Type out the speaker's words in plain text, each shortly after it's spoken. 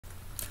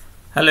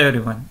Hello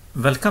everyone,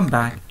 welcome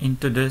back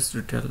into this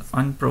tutorial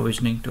on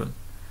provisioning tool.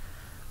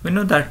 We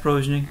know that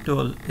provisioning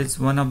tool is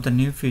one of the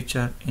new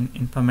feature in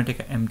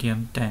Informatica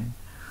MDM 10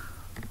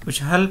 which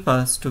help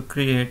us to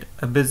create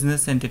a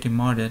business entity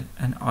model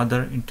and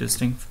other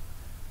interesting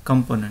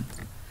components.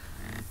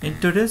 In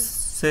today's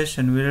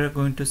session we are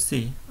going to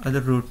see the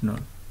root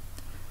node.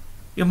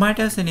 You might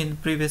have seen in the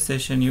previous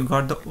session you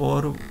got the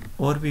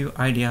overview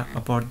idea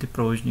about the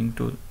provisioning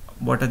tool,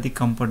 what are the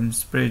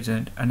components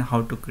present and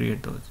how to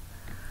create those.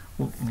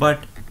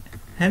 But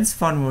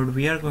henceforward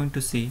we are going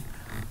to see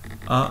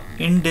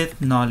in-depth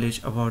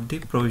knowledge about the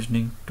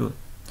provisioning tool.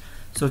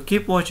 So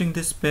keep watching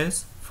this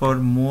space for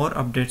more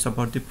updates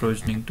about the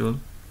provisioning tool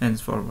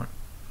henceforward.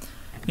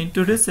 In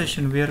today's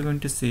session we are going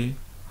to see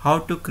how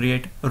to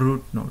create a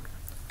root node.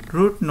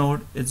 Root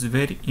node is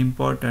very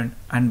important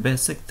and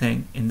basic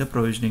thing in the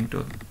provisioning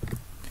tool.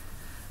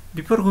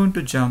 Before going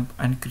to jump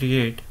and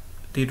create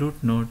the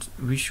root nodes,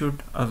 we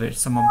should aware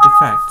some of the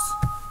facts,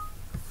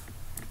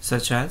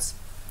 such as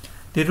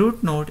the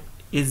root node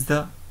is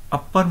the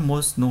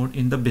uppermost node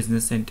in the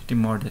business entity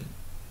model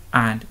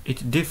and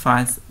it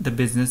defines the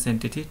business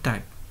entity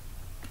type.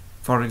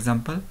 For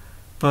example,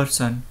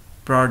 person,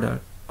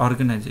 product,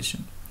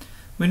 organization.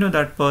 We know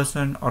that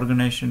person,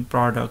 organization,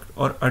 product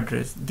or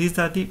address, these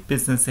are the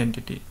business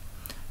entity.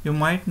 You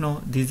might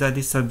know these are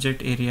the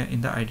subject area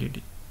in the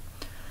IDD.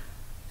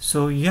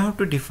 So you have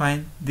to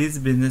define this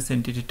business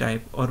entity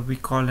type, or we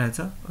call as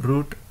a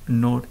root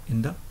node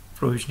in the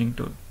provisioning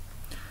tool.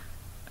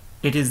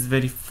 It is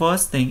very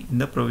first thing in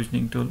the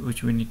provisioning tool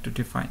which we need to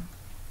define.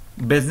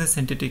 Business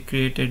entity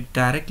created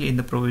directly in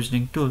the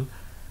provisioning tool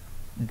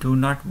do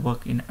not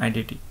work in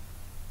IDD.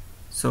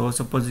 So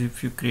suppose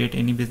if you create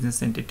any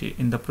business entity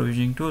in the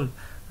provisioning tool,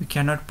 we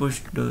cannot push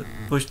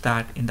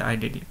that in the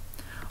IDD.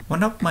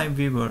 One of my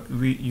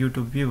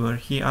YouTube viewer,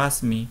 he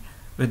asked me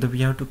whether we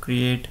have to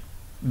create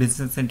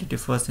business entity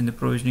first in the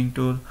provisioning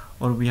tool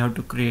or we have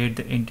to create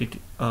the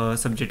entity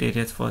subject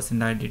areas first in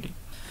the IDD.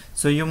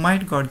 So you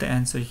might got the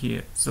answer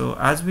here. So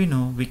as we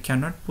know, we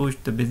cannot push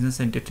the business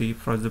entity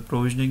from the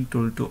provisioning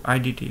tool to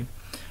IDD.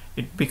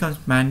 It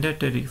becomes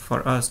mandatory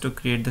for us to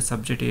create the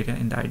subject area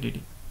in the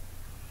IDD.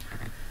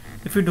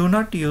 If you do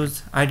not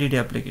use IDD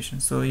application,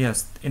 so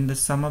yes, in the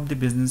some of the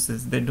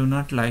businesses they do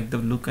not like the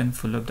look and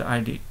feel of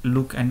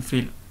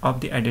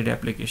the IDD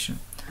application.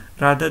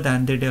 Rather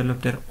than they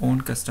develop their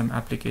own custom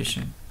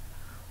application,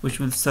 which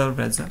will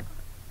serve as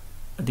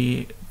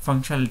the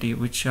functionality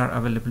which are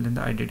available in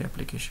the IDD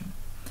application.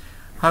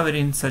 However,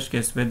 in such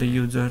case where the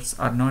users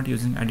are not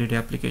using IDD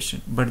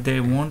application but they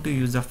want to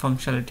use the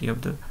functionality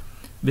of the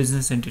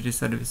business entity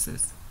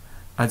services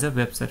as a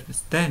web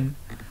service, then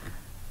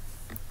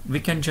we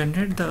can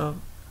generate the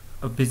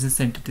business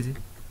entity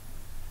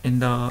in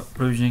the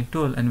provisioning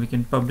tool and we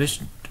can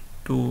publish it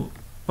to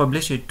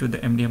the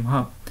MDM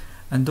hub,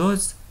 and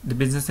those the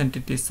business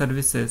entity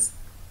services,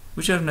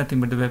 which are nothing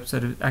but the web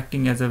service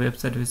acting as a web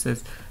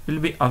services, will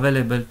be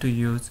available to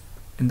use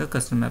in the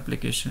custom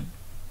application.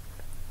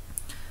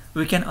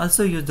 We can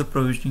also use the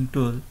provisioning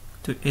tool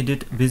to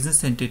edit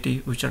business entity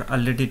which are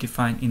already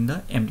defined in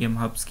the MDM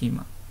hub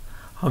schema.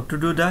 How to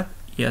do that?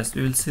 Yes,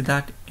 we will see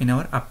that in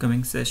our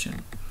upcoming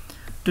session.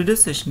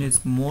 Today's session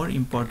is more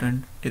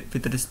important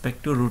with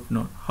respect to root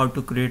node. How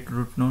to create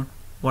root node,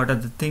 what are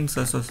the things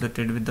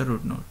associated with the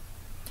root node.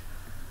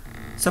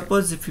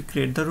 Suppose if you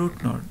create the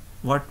root node,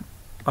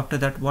 after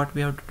that what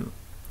we have to do?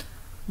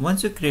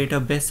 Once you create a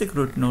basic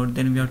root node,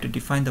 then we have to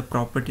define the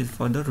properties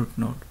for the root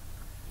node.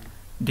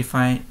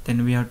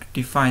 Then we have to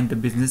define the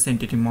business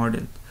entity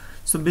model.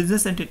 So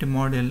business entity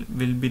model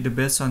will be the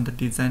based on the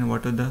design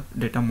what are the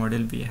data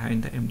model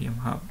behind the MDM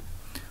hub.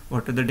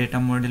 What are the data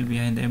model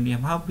behind the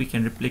MDM hub, we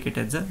can replicate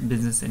as a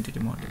business entity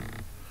model.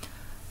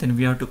 Then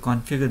we have to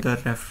configure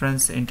the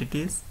reference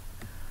entities.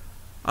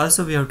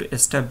 Also we have to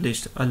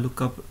establish a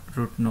lookup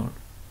root node.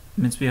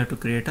 Means we have to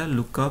create a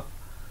lookup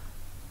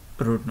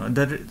root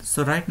node.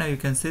 So right now you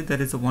can see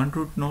there is a one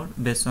root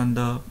node based on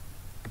the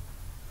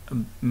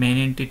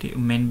main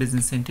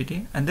business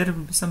entity, and there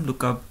will be some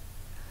lookup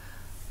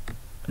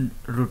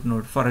root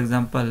node. For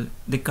example,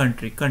 the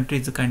country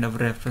is a kind of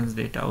reference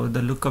data or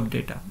the lookup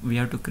data. We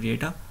have to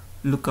create a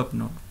lookup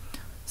node.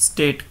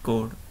 State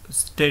code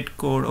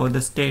or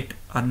the state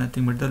are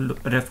nothing but the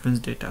reference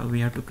data.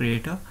 We have to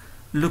create a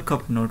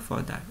lookup node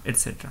for that,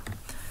 etc.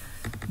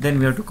 Then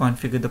we have to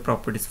configure the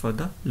properties for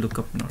the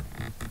lookup node.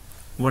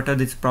 What are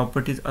these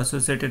properties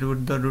associated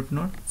with the root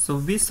node? So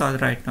we saw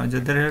right now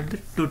that there are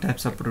two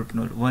types of root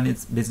node. One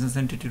is business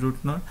entity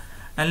root node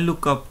and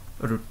lookup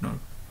root node.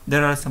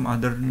 There are some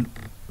other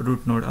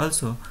root node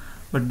also,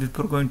 but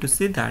before going to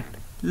see that,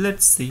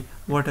 let's see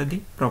what are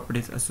the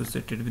properties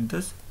associated with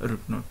this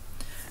root node.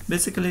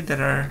 Basically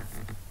there are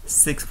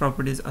 6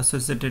 properties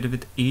associated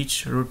with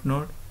each root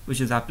node,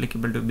 which is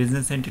applicable to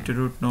business entity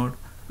root node,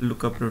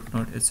 lookup root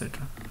node,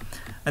 etc.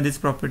 And these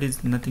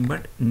properties nothing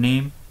but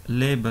name,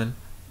 label,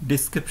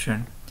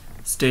 description,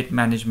 state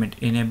management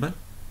enable,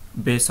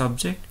 base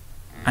object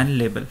and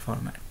label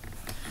format.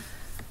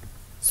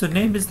 So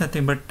name is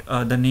nothing but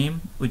the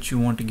name which you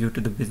want to give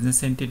to the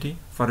business entity.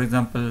 For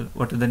example,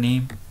 what is the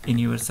name in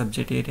your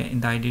subject area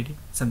in the IDD,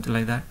 something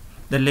like that.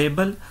 The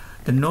label,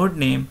 the node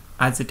name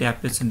as it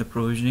appears in the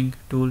provisioning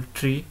tool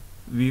tree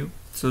view.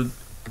 So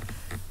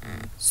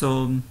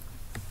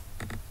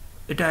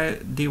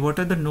what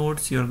are the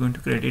nodes you are going to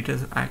create?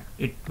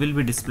 It will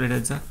be displayed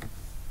as a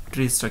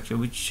tree structure,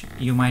 which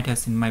you might have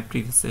seen in my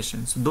previous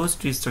session. So those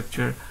tree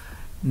structure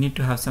need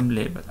to have some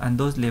label, and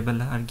those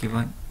labels are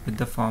given with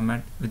the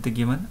format with the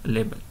given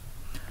label.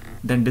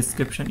 Then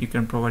description, you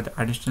can provide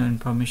the additional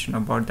information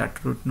about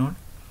that root node.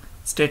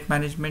 State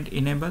management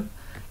enable,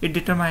 it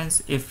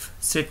determines if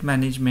state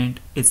management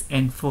is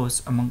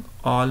enforced among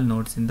all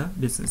nodes in the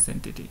business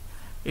entity.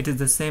 It is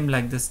the same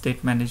like the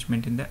state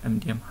management in the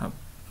MDM hub.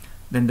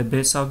 Then the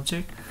base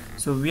object,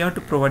 so we have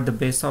to provide the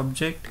base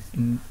object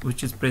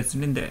which is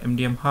present in the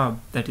MDM hub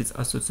that is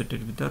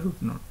associated with the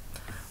root node.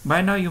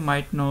 By now you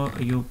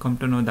come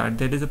to know that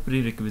there is a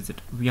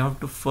prerequisite. We have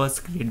to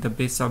first create the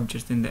base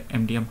objects in the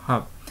MDM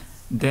hub.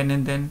 Then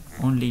and then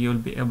only you will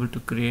be able to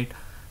create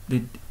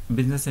the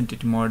business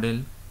entity model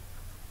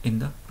in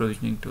the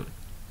provisioning tool.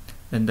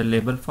 Then the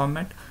label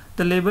format.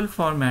 The label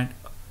format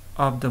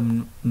of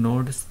the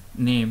node's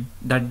name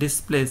that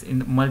displays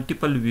in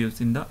multiple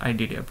views in the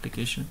IDD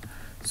application.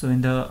 So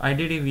in the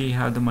IDD we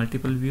have the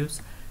multiple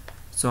views.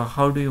 So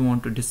how do you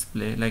want to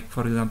display? Like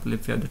for example,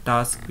 if you have the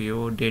task view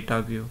or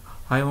data view,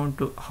 how I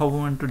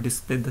want to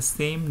display the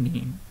same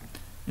name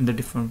in the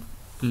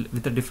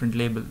with a different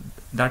label.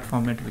 That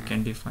format we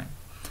can define.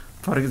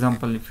 For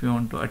example, if you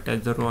want to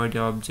attach the raw ID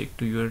object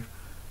to your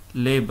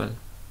label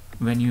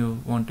when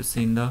you want to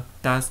see in the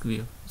task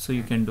view, so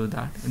you can do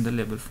that in the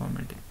label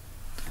formatting.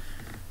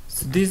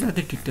 So these are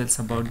the details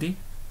about the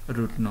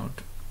root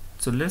node.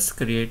 So let's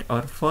create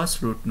our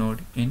first root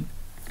node in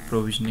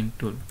provisioning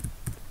tool.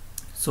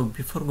 So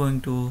before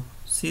going to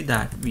see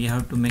that, we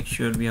have to make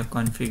sure we have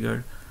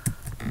configured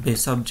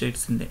base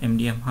objects in the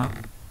MDM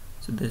hub.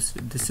 So this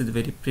is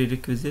very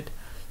prerequisite.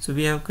 So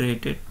we have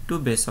created two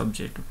base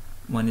objects.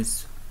 One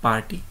is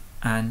party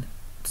and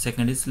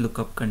second is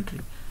lookup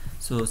country.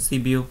 So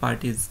CBO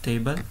party is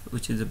table,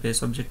 which is a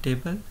base object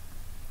table,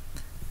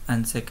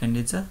 and second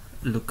is a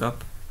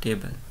lookup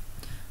table.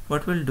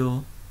 What we'll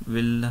do,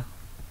 we'll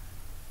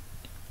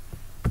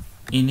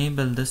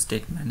enable the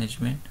state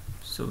management.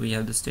 So we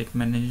have the state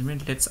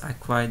management. Let's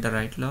acquire the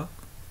write log.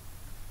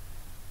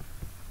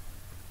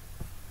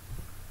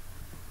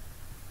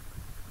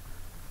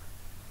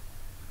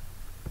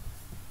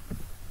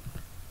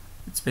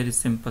 It's very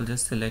simple,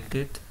 just select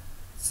it,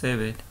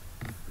 save it.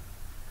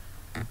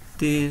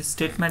 The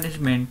state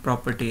management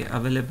property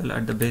available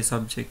at the base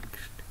object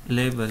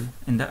label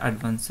in the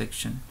advanced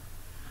section.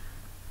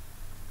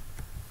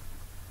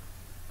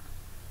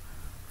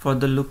 For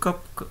the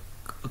lookup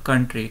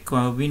country,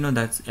 we know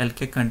that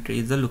LK country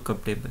is the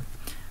lookup table.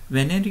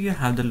 Whenever you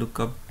have the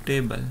lookup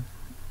table,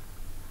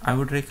 I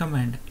would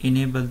recommend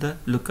enable the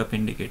lookup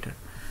indicator.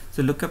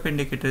 So lookup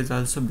indicator is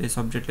also base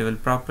object level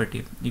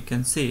property. You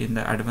can see in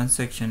the advanced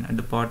section at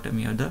the bottom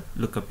you have the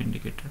lookup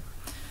indicator.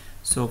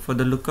 So for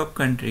the lookup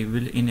country,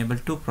 we'll enable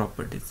two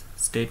properties: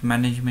 state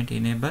management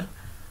enable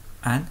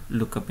and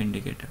lookup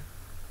indicator.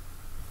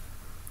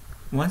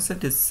 Once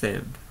it is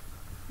saved,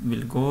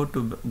 we'll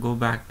go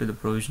back to the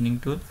provisioning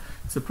tool.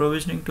 So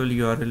provisioning tool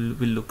URL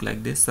will look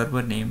like this: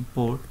 server name,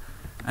 port,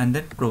 and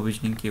then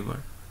provisioning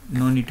keyword.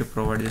 No need to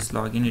provide this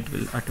login, it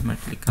will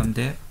automatically come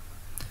there.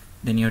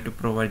 Then you have to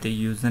provide the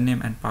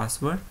username and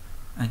password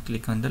and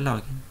click on the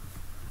login.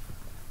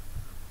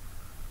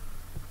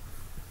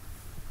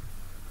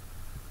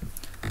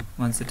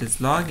 Once it is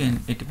login,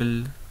 it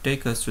will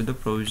take us to the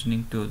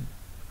provisioning tool.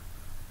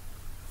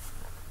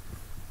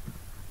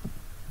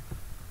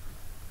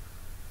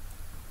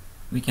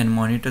 We can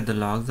monitor the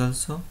logs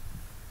also.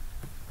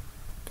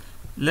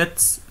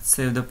 Let's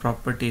save the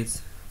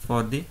properties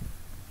for the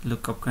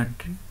lookup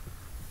country.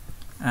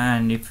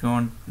 And if you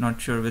want not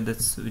sure whether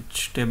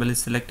which table is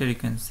selected, you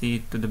can see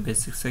it to the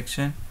basic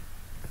section.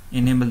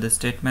 Enable the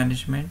state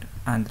management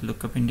and the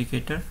lookup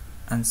indicator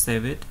and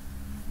save it.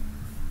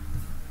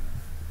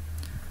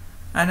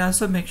 And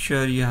also make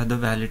sure you have the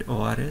valid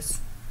ORS.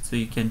 So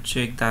you can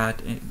check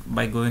that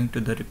by going to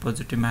the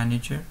repository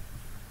manager.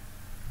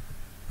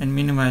 And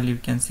meanwhile, you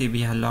can see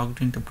we have logged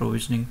into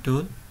provisioning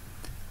tool,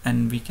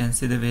 and we can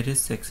see the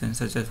various sections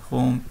such as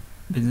home,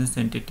 business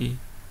entity,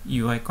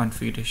 UI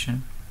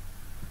configuration.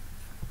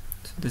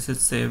 So this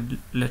is saved.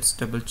 Let's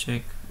double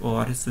check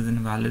ORS is in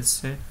valid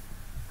state.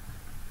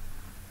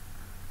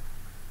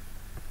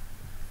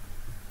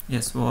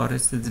 Yes,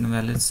 ORS is in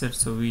valid state,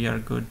 so we are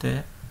good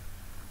there.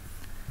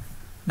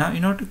 Now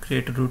in order to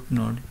create a root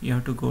node, you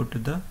have to go to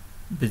the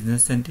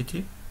business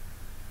entity,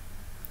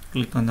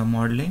 click on the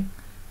modeling.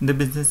 In the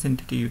business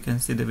entity, you can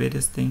see the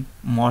various things: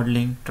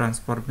 modeling,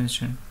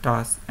 transformation,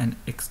 task, and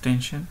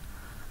extension.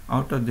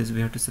 Out of this,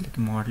 we have to select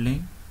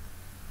modeling.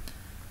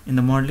 In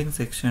the modeling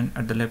section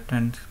at the left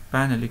hand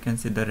panel, you can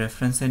see the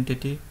reference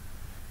entity,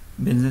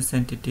 business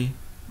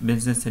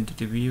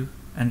entity view,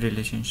 and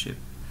relationship.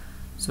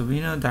 So we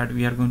know that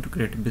we are going to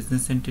create a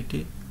business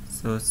entity.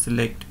 So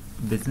select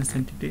business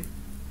entity,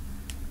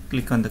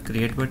 click on the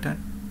create button.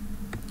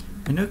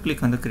 When you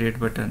click on the create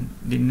button,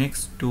 the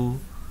next two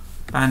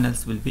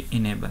panels will be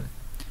enabled.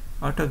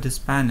 Out of this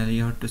panel,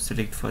 you have to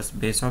select first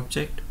base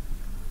object.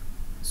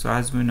 So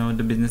as we know,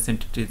 the business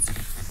entity is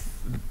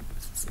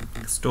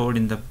stored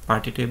in the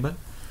party table.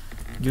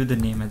 Give the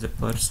name as a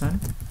person.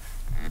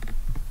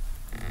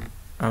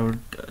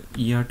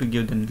 You have to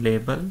give the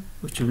label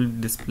which will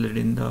be displayed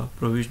in the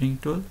provisioning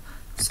tool.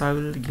 So I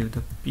will give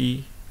the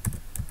P,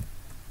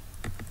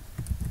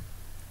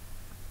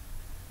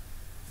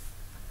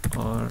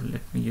 or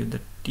let me give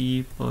the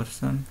T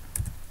person,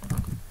 or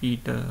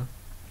Peter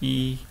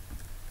P.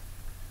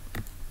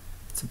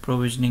 It's a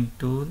provisioning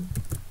tool.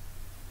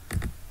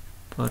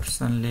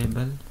 Person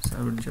label, so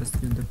I would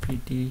just give the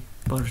PT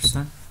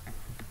person.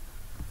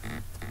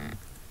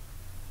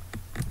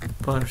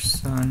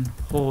 Person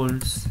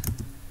holds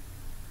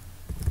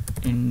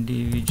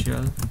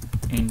individual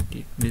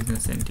entity,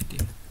 business entity.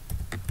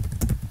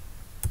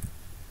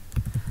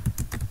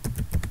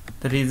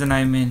 The reason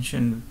I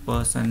mentioned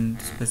person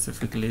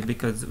specifically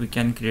because we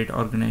can create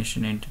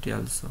organization entity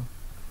also.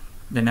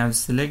 Then I will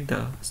select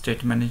the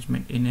state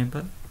management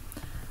enable,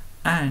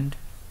 and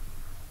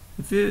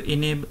if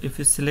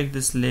you select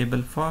this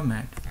label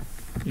format,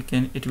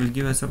 it will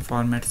give us a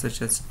format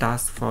such as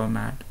task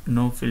format,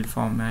 no field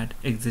format,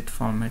 exit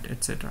format,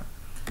 etc.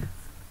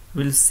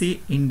 We'll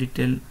see in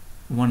detail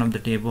one of the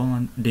demo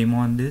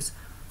on this.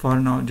 For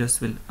now, just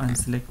will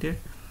unselect it.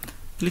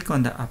 Click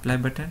on the apply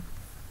button,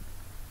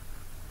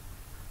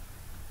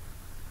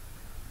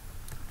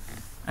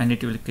 and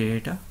it will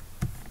create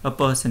a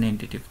person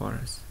entity for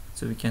us.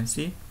 So we can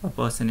see a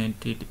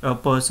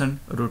person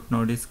root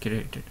node is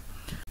created.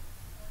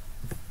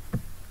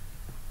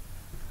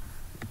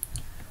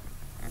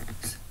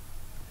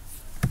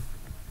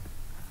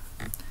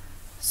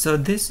 So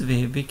this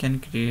way we can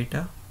create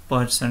a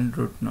person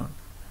root node.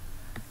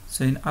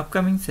 So in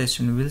upcoming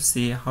session we'll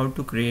see how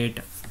to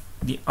create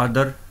the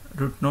other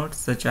root nodes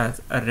such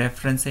as a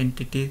reference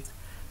entities,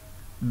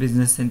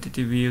 business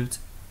entity views,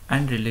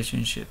 and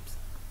relationships.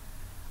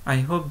 I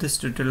hope this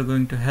tutorial is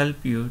going to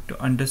help you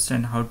to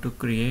understand how to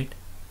create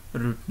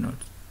root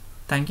nodes.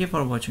 Thank you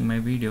for watching my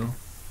video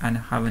and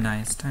have a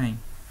nice time.